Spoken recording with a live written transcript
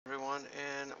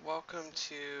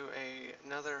to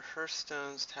another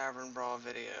Hearthstone's Tavern Brawl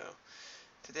video.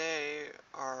 Today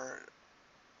our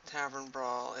Tavern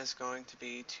Brawl is going to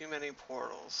be too many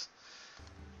portals.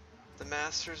 The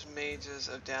Masters Mages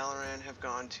of Dalaran have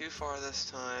gone too far this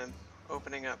time,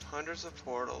 opening up hundreds of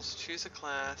portals. Choose a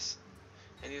class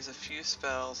and use a few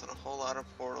spells and a whole lot of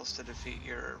portals to defeat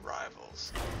your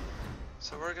rivals.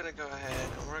 So we're going to go ahead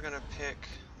and we're going to pick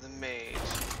the Mage.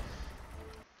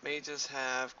 Mages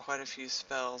have quite a few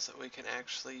spells that we can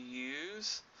actually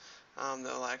use that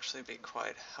will actually be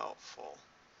quite helpful.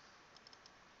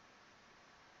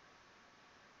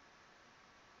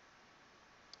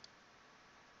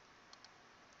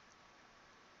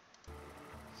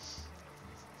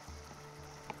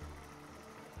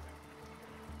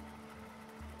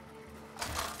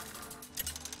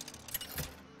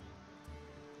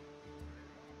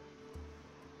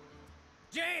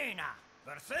 Jaina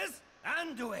versus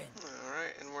Anduin.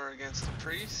 Alright, and we're against the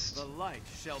priest. The light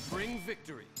shall bring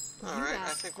victory. Alright, I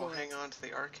think we'll hang on to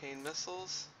the arcane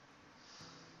missiles.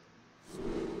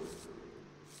 And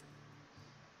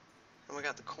we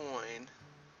got the coin.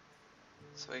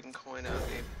 So we can coin out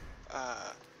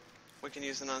we can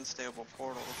use an unstable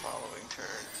portal the following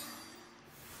turn.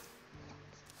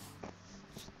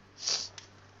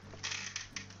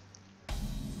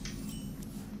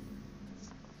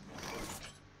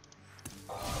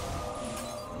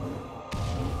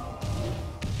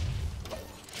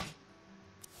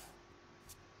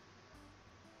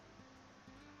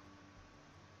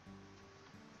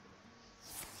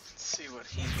 See what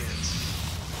he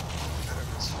gets out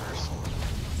of his first one.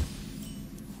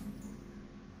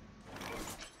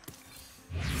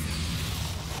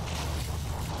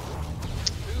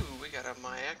 Ooh, we got a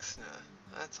Myexna.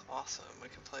 That's awesome. We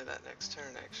can play that next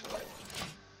turn, actually.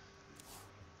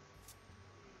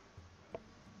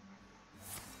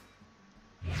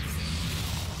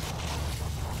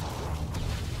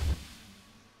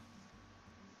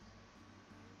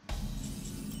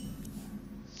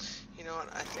 You know what,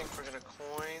 I think we're going to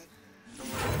coin, and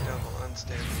we're going to double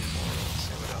unstable portal,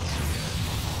 see what else we get.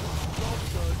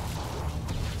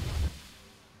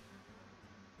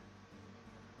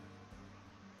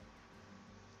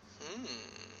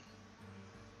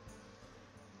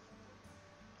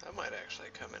 That might actually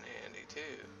come in handy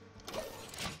too.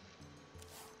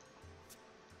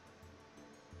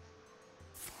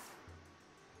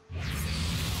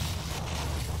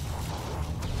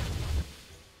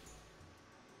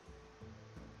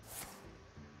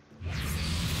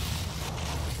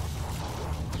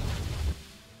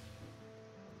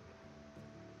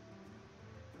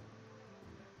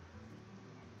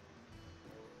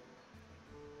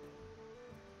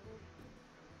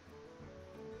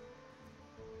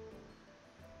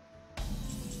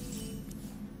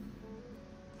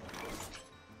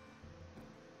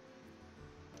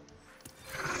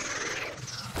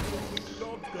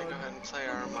 I'm gonna go ahead and play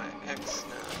our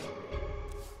Myexna.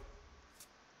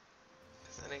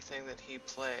 Because anything that he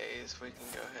plays, we can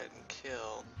go ahead and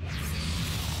kill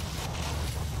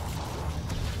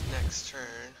next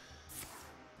turn.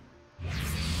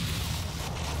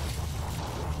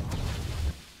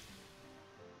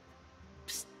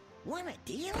 Psst, want a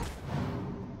deal?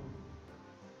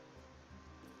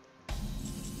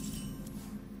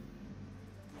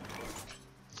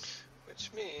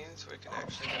 Which means we can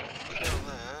actually go ahead and kill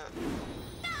that.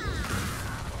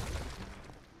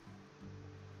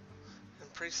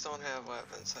 And priests don't have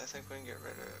weapons, so I think we can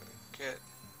get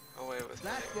away with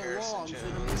That Harrison belongs in a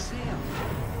Jones. museum.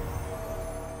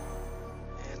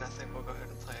 And I think we'll go ahead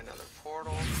and play another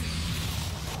portal.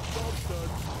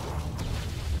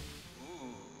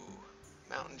 Ooh,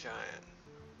 Mountain Giant.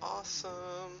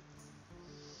 Awesome.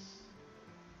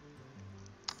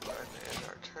 Go ahead and end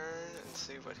our turn and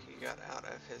see what he got out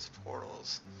of his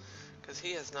portals. Because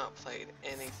he has not played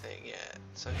anything yet.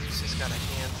 So he's just got a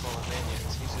handful of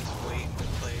minions. He's just waiting to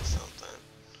play something.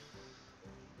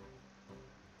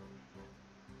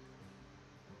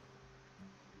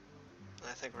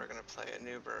 I think we're going to play a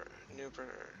Nuber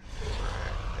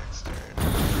next turn.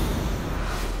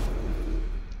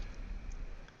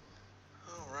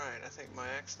 Alright, I think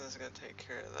Myexna is going to take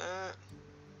care of that.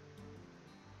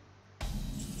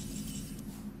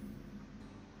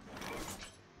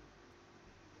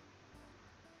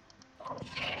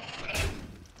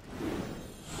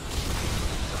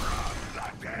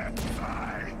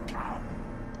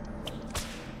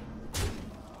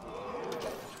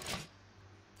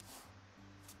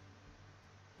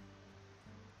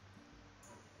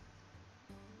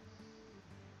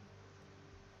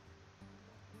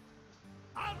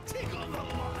 I'll tickle the line.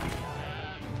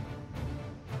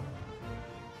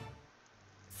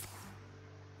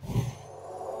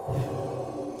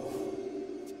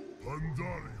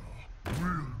 Pandaria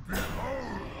will be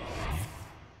ours!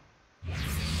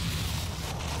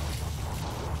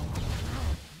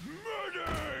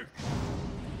 Medic!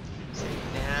 See,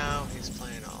 now he's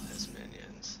playing all his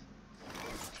minions.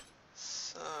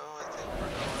 So I think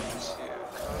we're going to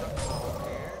Cone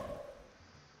here.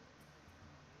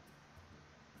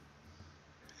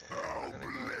 And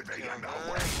we're gonna go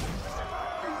and kill that.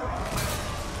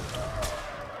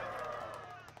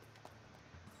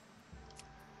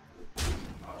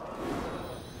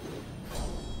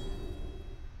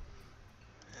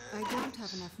 I don't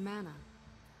have enough mana.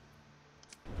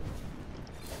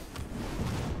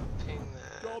 Ping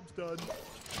that. Job's done.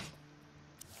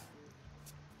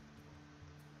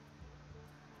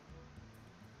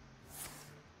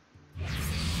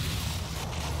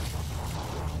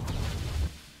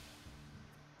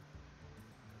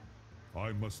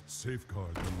 I must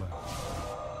safeguard the land.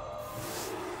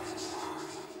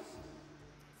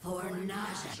 For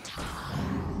Najata.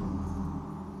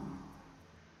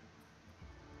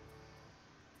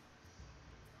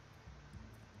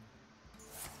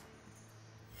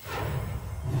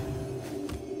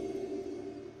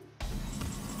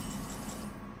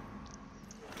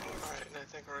 Alright, and I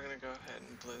think we're gonna go ahead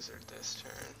and blizzard this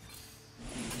turn.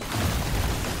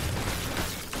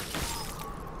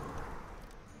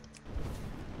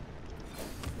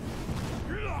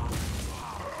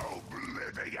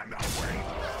 Oblivion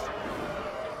awaits!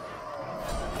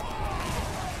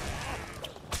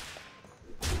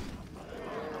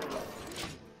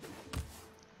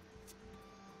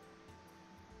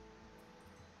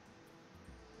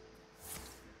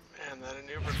 Man, that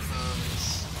Anubercon is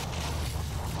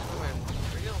coming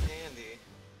real handy.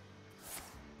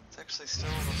 It's actually still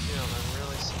on the field. I'm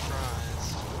really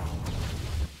surprised.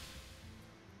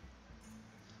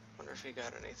 Wonder if he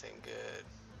got anything good.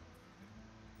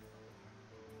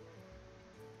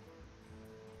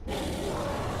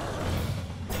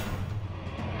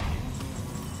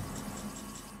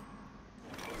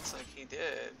 Looks like he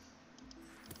did.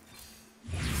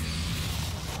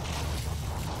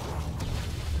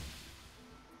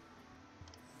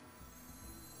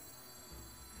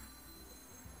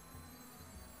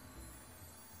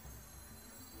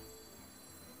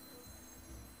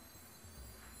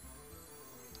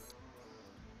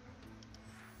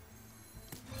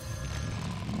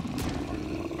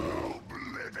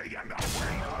 Oblivion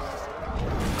awaits!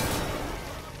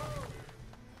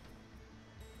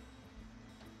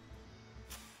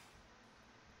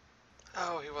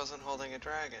 Oh, he wasn't holding a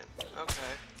dragon.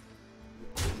 Okay.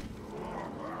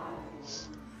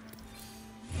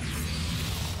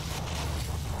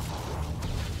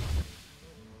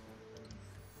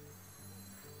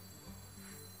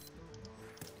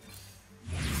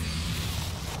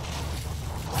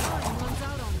 Time runs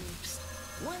out on me.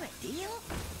 Want a deal?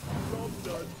 Job's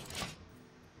done.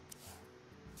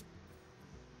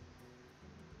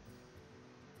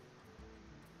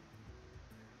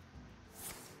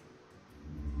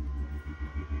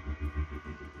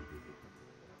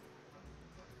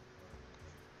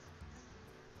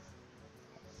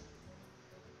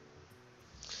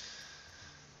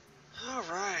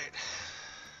 Alright.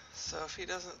 So if he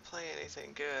doesn't play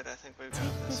anything good, I think we've got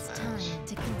Take this this match. time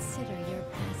to consider your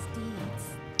past deeds.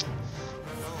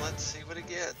 Well, let's see what he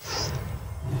gets.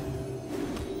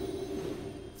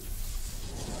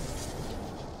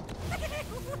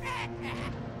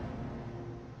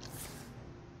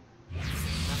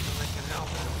 Nothing that can help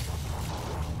him.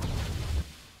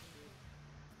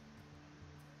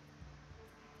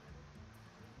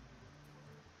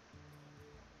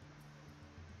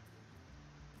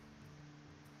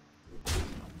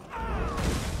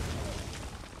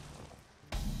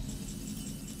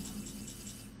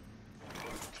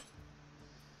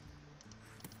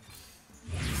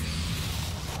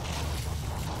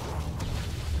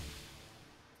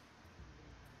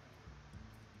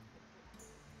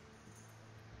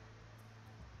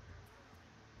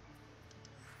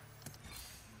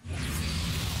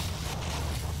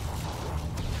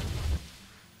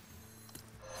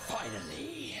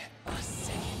 Finally, a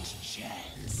second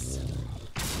chance.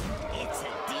 It's a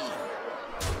deal.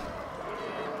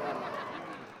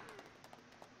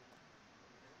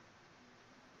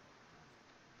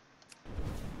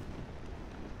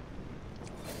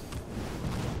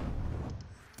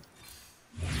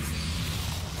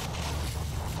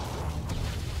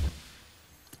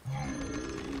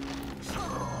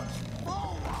 Charge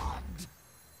forward!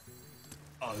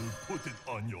 I'll put it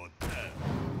on your tab.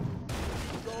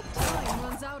 Time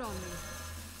runs out on me.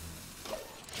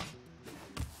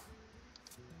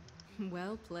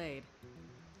 Well played.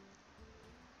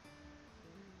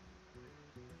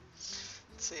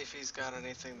 Let's see if he's got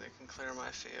anything that can clear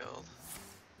my field.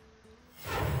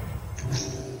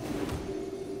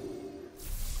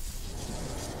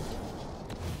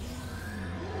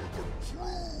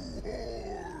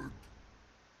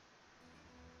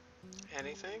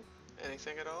 Anything?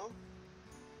 Anything at all?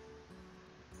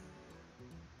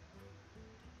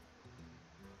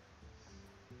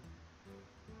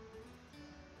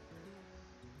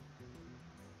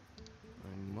 I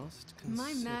must consider.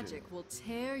 My magic will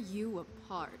tear you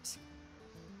apart.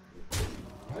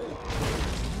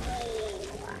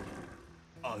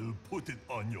 I'll put it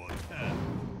on your tab.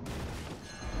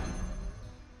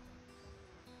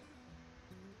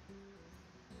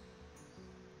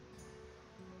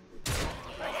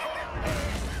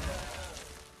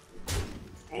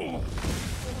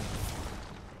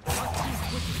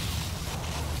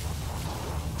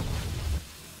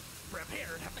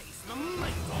 Prepare to face the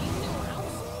mighty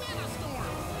Newhouse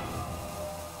Metastorm!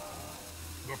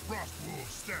 The Frost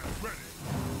Wolves stand ready.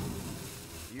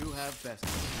 You have best.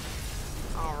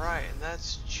 Alright, and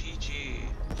that's GG.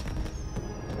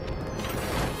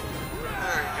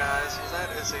 Alright guys, so that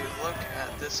is a look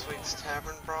at this week's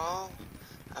Tavern Brawl.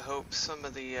 I hope some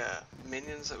of the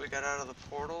minions that we got out of the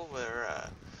portal were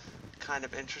kind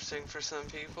of interesting for some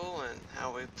people and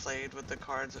how we played with the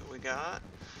cards that we got.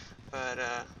 But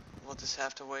we'll just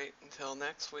have to wait until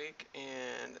next week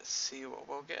and see what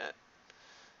we'll get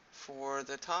for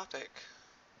the topic.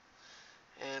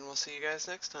 And we'll see you guys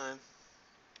next time.